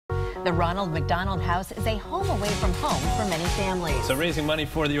The Ronald McDonald House is a home away from home for many families. So raising money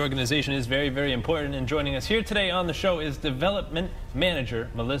for the organization is very, very important. And joining us here today on the show is Development Manager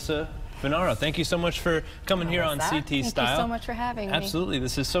Melissa Finaro. Thank you so much for coming here on CT Style. Thank you so much for having me. Absolutely.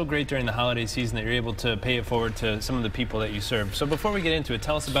 This is so great during the holiday season that you're able to pay it forward to some of the people that you serve. So before we get into it,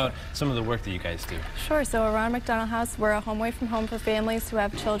 tell us about some of the work that you guys do. Sure. So at Ronald McDonald House, we're a home away from home for families who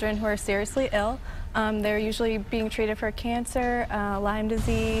have children who are seriously ill. They're usually being treated for cancer, Lyme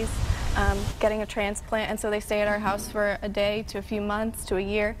disease, getting a transplant, and so they stay at our house for a day to a few months to a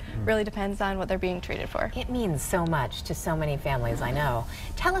year. Really depends on what they're being treated for. It means so much to so many families, I know.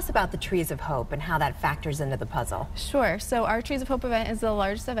 Tell us about the Trees of Hope and how that factors into the puzzle. Sure. So our Trees of Hope event is the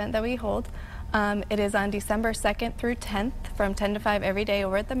largest event that we hold. It is on December 2nd through 10th from 10 to 5 every day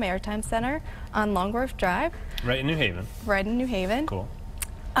over at the Maritime Center on Longworth Drive. Right in New Haven. Right in New Haven. Cool.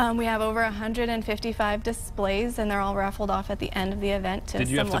 We have over 155 displays, and they're all raffled off at the end of the event to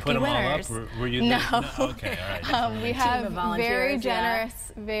some lucky winners. All up? Were you no. Okay, all right. We have very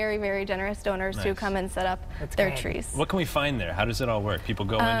generous, very generous donors who come and set up their trees. What can we find there? How does it all work? People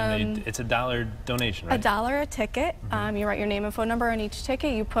go in and it's $1 donation, right? $1 a ticket. You write your name and phone number on each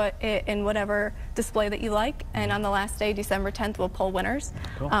ticket. You put it in whatever display that you like, and on the last day, December 10th, we'll pull winners.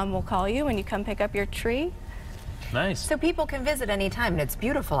 Cool. We'll call you and you come pick up your tree. Nice. So people can visit anytime, and it's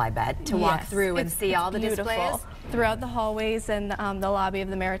beautiful, I bet, to walk through and see all the displays. Throughout the hallways and the lobby of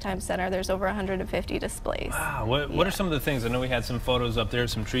the Maritime Center, there's over 150 displays. Wow. What are some of the things? I know we had some photos up there,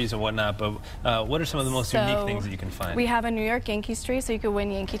 some trees and whatnot, but what are some of the most unique things that you can find? We have a New York Yankees tree, so you could win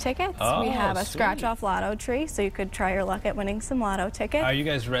Yankee tickets. Oh, we have a sweet. Scratch-off lotto tree, so you could try your luck at winning some lotto tickets. Are you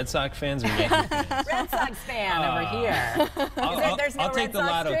guys Red Sox fans or Yankee fans? Red Sox fan over here. There's no I'll take Red the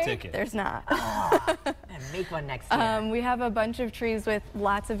Sox lotto tree? ticket. There's not. And make one next year. We have a bunch of trees with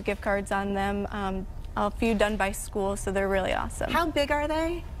lots of gift cards on them. A few done by school, so they're really awesome. How big are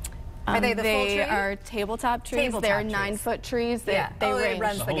they? Are they the full tree? They are tabletop trees. They're 9-foot trees. They range. It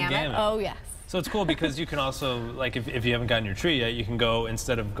runs the gamut? Oh, yes. So it's cool because you can also, like, if you haven't gotten your tree yet, you can go,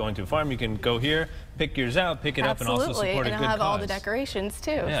 instead of going to a farm, you can go here, pick yours out, pick it up, and also support a good cause. And have all the decorations,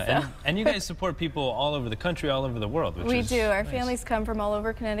 too. Yeah, and you guys support people all over the country, all over the world, which is We do. Our nice. families come from all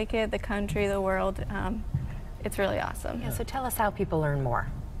over Connecticut, the country, the world. It's really awesome. Yeah, so tell us how people learn more.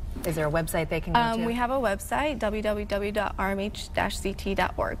 Is there a website they can go to? We have a website,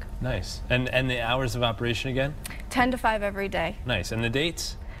 www.rmh-ct.org. Nice. And the hours of operation again? 10 to 5 every day. Nice. And the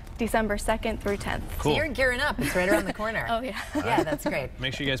dates? December 2nd through 10th. Cool. So you're gearing up. It's right around the corner. Oh, yeah. Yeah, that's great.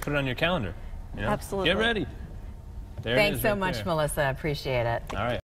 Make sure you guys put it on your calendar. You know? Absolutely. Get ready. There Thanks it is so right much, there. Melissa. Appreciate it. All right.